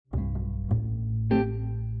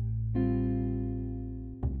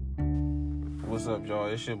What's up, y'all?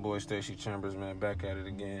 It's your boy Stacy Chambers, man. Back at it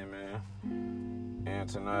again, man. And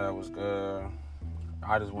tonight I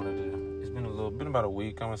just wanted to. It's been about a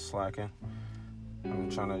week. I'm slacking. I'm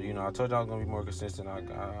trying to, I told y'all I was gonna be more consistent. I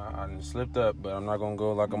done slipped up, but I'm not gonna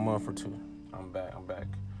go like a month or two. I'm back.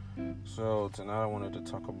 So tonight I wanted to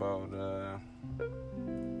talk about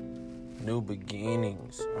new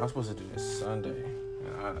beginnings. I was supposed to do this Sunday,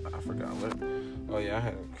 and I forgot what. Oh yeah,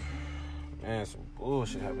 I had some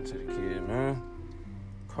bullshit happened to the kid, man.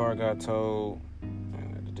 Car got towed, and I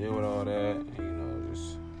had to deal with all that, and,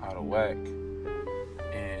 just out of whack.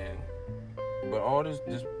 But all this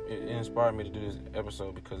it inspired me to do this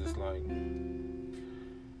episode because it's like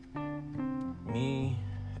me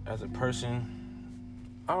as a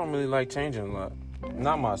person, I don't really like changing a lot.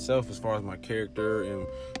 Not myself as far as my character and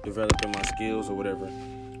developing my skills or whatever.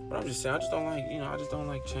 But I'm just saying, I just don't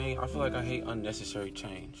like change. I feel like I hate unnecessary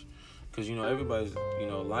change. Because, everybody's,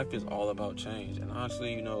 life is all about change. And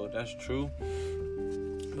honestly, that's true.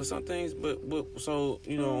 But some things,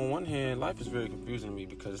 on one hand, life is very confusing to me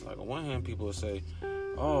because, on one hand, people will say,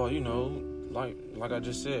 oh, like I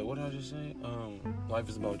just said, what did I just say? Life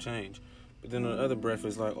is about change. But then on the other breath,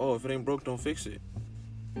 it's like, oh, if it ain't broke, don't fix it.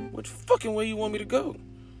 Which fucking way you want me to go?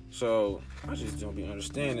 So, I just don't be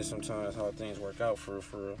understanding sometimes how things work out for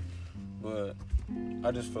real. But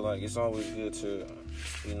I just feel like it's always good to,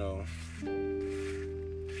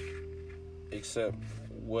 accept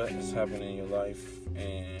what is happening in your life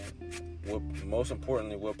and most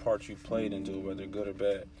importantly, what part you played into, whether good or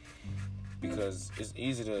bad. Because it's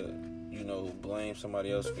easy to, blame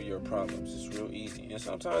somebody else for your problems. It's real easy. And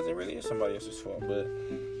sometimes it really is somebody else's fault. But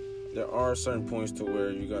there are certain points to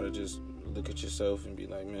where you got to just look at yourself and be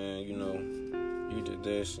like, man, you did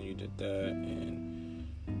this and you did that. And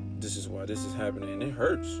this is why this is happening. And it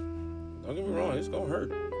hurts. Don't get me wrong. It's going to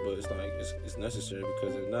hurt. But it's like, it's necessary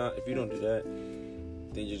because if you don't do that,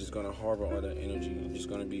 then you're just going to harbor all that energy. You're just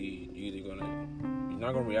going to be, you're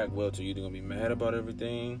not going to react well to it. You're either going to be mad about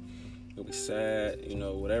everything. You'll be sad,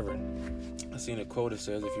 whatever. I seen a quote that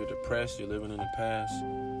says, if you're depressed, you're living in the past.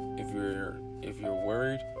 If you're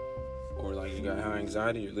worried or like you got high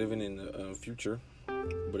anxiety, you're living in the future.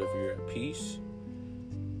 But if you're at peace,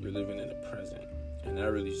 you're living in the present. And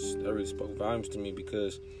that really spoke volumes to me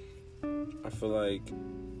because I feel like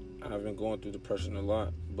I've been going through depression a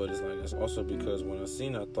lot. But it's also because when I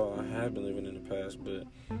seen it, I thought I had been living in the past. But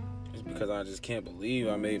it's because I just can't believe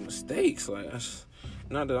I made mistakes.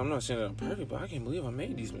 Not that I'm not saying that I'm perfect, but I can't believe I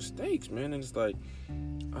made these mistakes, man. And it's like,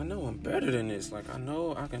 I know I'm better than this. I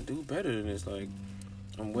know I can do better than this.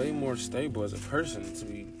 I'm way more stable as a person to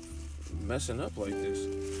be messing up like this.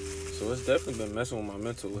 So it's definitely been messing with my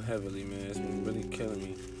mental heavily, man. It's been really killing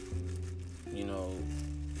me.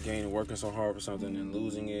 Working so hard for something and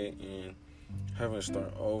losing it and having to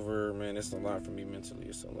start over, man, it's a lot for me mentally.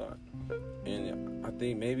 It's a lot. And I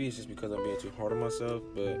think maybe it's just because I'm being too hard on myself,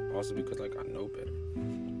 but also because, I know better.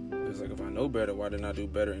 It's if I know better, why didn't I do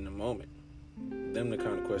better in the moment? Them the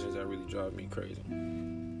kind of questions that really drive me crazy.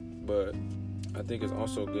 But I think it's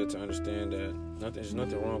also good to understand that there's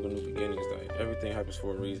nothing wrong with new beginnings. Everything happens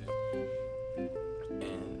for a reason.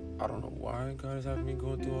 And I don't know why God is having me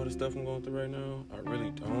going through all the stuff I'm going through right now. I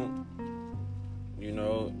really don't.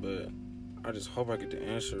 But I just hope I get the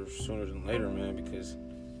answer sooner than later, man, because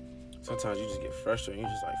sometimes you just get frustrated.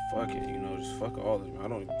 You're just like, fuck it, just fuck all of it. I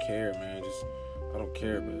don't even care, man. I don't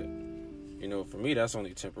care, but, for me, that's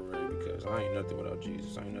only temporary because I ain't nothing without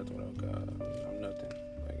Jesus. I ain't nothing without God. I'm nothing.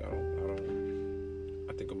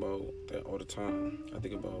 I think about that all the time. I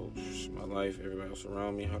think about my life, everybody else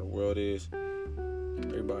around me, how the world is.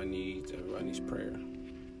 Everybody needs prayer.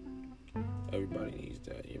 Everybody needs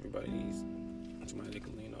that. Everybody needs somebody that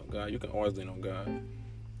can lean on God. You can always lean on God.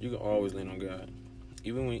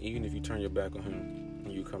 Even if you turn your back on Him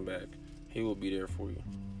and you come back, He will be there for you.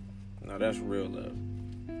 Now that's real love.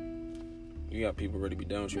 You got people ready to be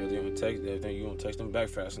done with you. They don't text. They think you don't text them back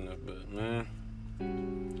fast enough. But man,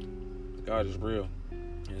 God is real.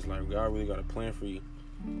 And it's like God really got a plan for you.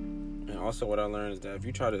 And also, what I learned is that if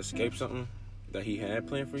you try to escape something that He had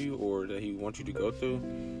planned for you or that He wants you to go through,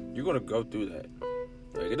 you're gonna go through that.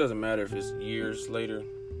 It doesn't matter if it's years later,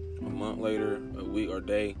 a month later, a week or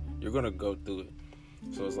day. You're gonna go through it.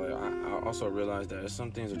 So it's I also realized that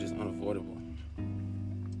some things are just unavoidable.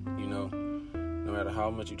 No matter how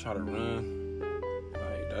much you try to run,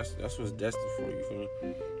 that's what's destined for you. Feel me?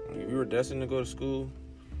 If you were destined to go to school,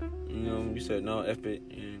 you said no, F it,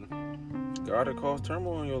 and God had caused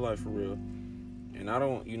turmoil in your life for real. And I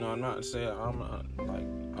don't, I'm not saying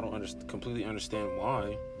I don't completely understand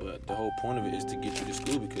why, but the whole point of it is to get you to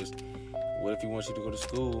school because what if He wants you to go to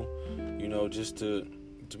school, just to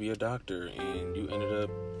to be a doctor and you ended up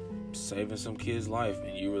saving some kid's life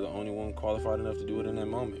and you were the only one qualified enough to do it in that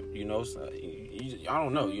moment. You know, so I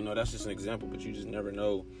don't know. You know, that's just an example, but you just never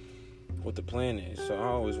know what the plan is. So I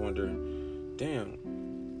always wonder,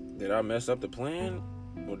 damn, did I mess up the plan?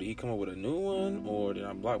 Or did he come up with a new one? Or did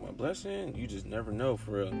I block my blessing? You just never know,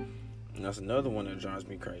 for real. And that's another one that drives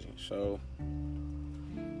me crazy. So,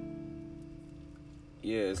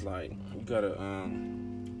 yeah, it's like, you gotta,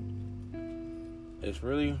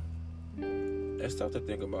 it's tough to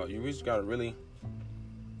think about. You just gotta really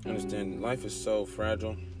understand life is so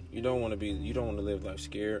fragile. You don't want to live life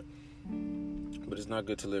scared, but it's not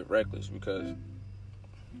good to live reckless, because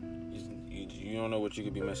you don't know what you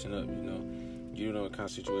could be messing up, you know. You don't know what kind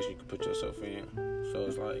of situation you could put yourself in. So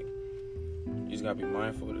it's like, you just gotta be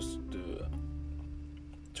mindful of the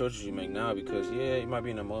choices you make now, because you might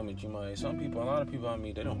be in a moment, a lot of people I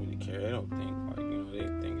meet, they don't really care. They don't think, like, you know, they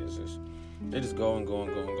think it's just, they just go and go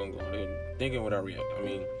and go and go and go. They're thinking without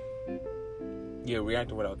reacting.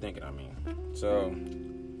 Reacting without thinking, So,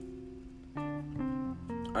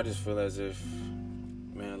 I just feel as if,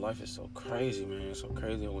 man, life is so crazy, man. It's so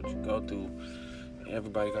crazy what you go through.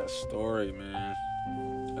 Everybody got a story, man.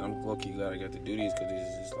 And I'm lucky glad I got to do these, because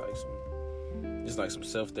it's like some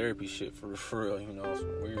self-therapy shit for real, you know,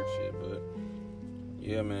 some weird shit. But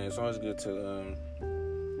yeah, man, it's always good to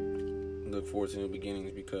look forward to new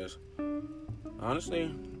beginnings, because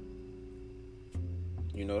honestly,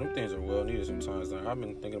 you know, them things are well needed sometimes. Like, I've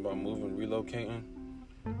been thinking about moving, relocating,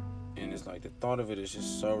 and it's like the thought of it is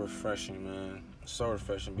just so refreshing, man. It's so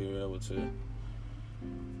refreshing being able to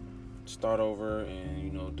start over and, you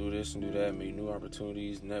know, do this and do that, make new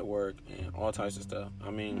opportunities, network, and all types of stuff.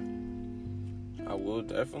 I will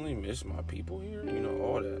definitely miss my people here, you know,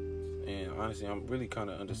 all that. And honestly, I'm really kind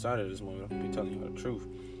of undecided at this moment. I'm going to be telling you the truth.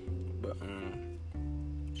 But,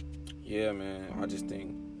 yeah, man, I just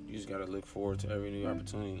think you just got to look forward to every new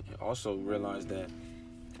opportunity, and also realize that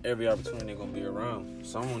every opportunity going to be around.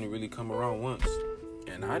 Some only really come around once.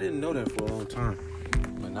 And I didn't know that for a long time.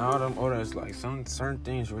 But now that I'm older, it's like certain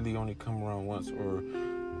things really only come around once. Or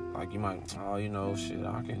like, you might, you know, shit,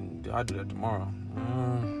 I'll do that tomorrow.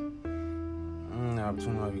 The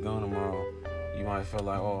opportunity might be gone tomorrow. You might feel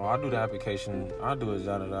like, I'll do the application, I'll do it,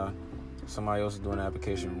 da-da-da. Somebody else is doing the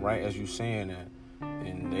application right as you saying that,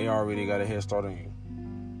 and they already got a head start on you.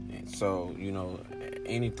 And so, you know,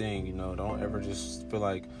 anything, you know, don't ever just feel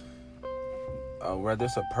like, whether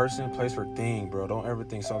it's a person, place, or thing, bro, don't ever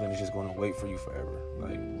think something is just going to wait for you forever.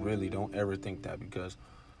 Like, really, don't ever think that, because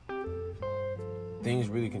things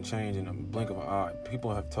really can change in a blink of an eye.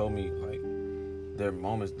 People have told me, like, their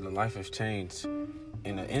moments, their life has changed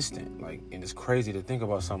in an instant. Like, and it's crazy to think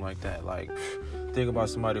about something like that. Like, think about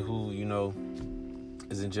somebody who, you know,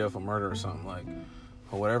 is in jail for murder or something. Like,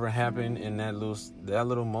 whatever happened in that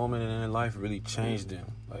little moment in their life really changed them.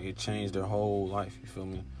 Like, it changed their whole life. You feel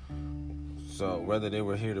me? So whether they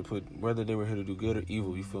were here to do good or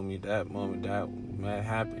evil, you feel me? That moment, that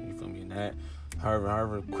happened. You feel me? And that,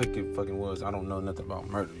 however quick it fucking was, I don't know nothing about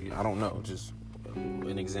murder. I don't know. Just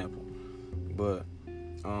an example. But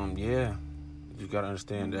yeah, you gotta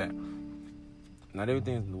understand that not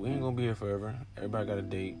everything. We ain't gonna be here forever. Everybody got a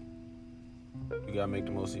date. You gotta make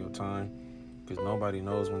the most of your time, because nobody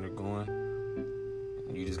knows when they're going.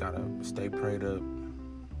 You just gotta stay prayed up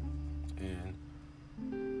and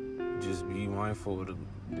just be mindful of the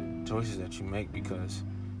choices that you make, because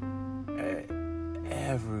at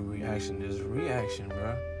every reaction, there's a reaction,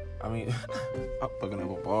 bro. I mean, I'm fucking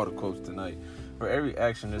up all the quotes tonight. For every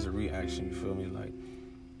action, there's a reaction, you feel me? Like,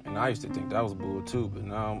 and I used to think that was bull too, but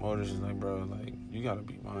now I'm older, just like, bro, like, you gotta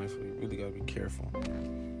be mindful. You really gotta be careful.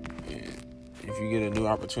 And if you get a new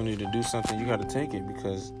opportunity to do something, you gotta take it,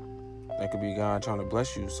 because that could be God trying to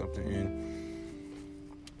bless you with something, and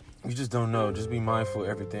you just don't know. Just be mindful of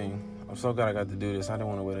everything. I'm so glad I got to do this. I didn't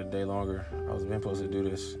want to wait a day longer. I was been supposed to do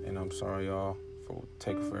this, and I'm sorry, y'all, for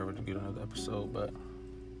taking forever to get another episode. But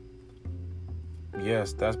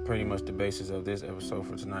yes, that's pretty much the basis of this episode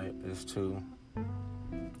for tonight, is to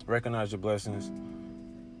recognize your blessings,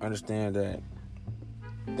 understand that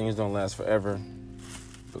things don't last forever,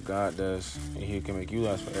 but God does, and He can make you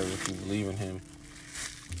last forever if you believe in Him.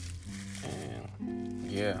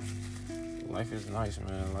 And yeah, life is nice,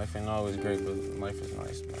 man. Life ain't always great, but life is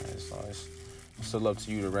nice, man. It's still up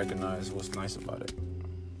to you to recognize what's nice about it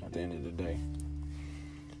at the end of the day.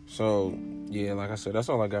 So, yeah, like I said, that's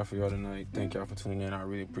all I got for y'all tonight. Thank y'all for tuning in. I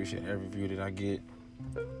really appreciate every view that I get.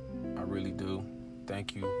 I really do.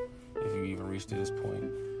 Thank you if you even reached to this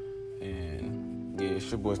point. And, yeah, it's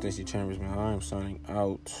your boy, Stacey Chambers, man. I am signing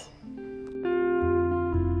out.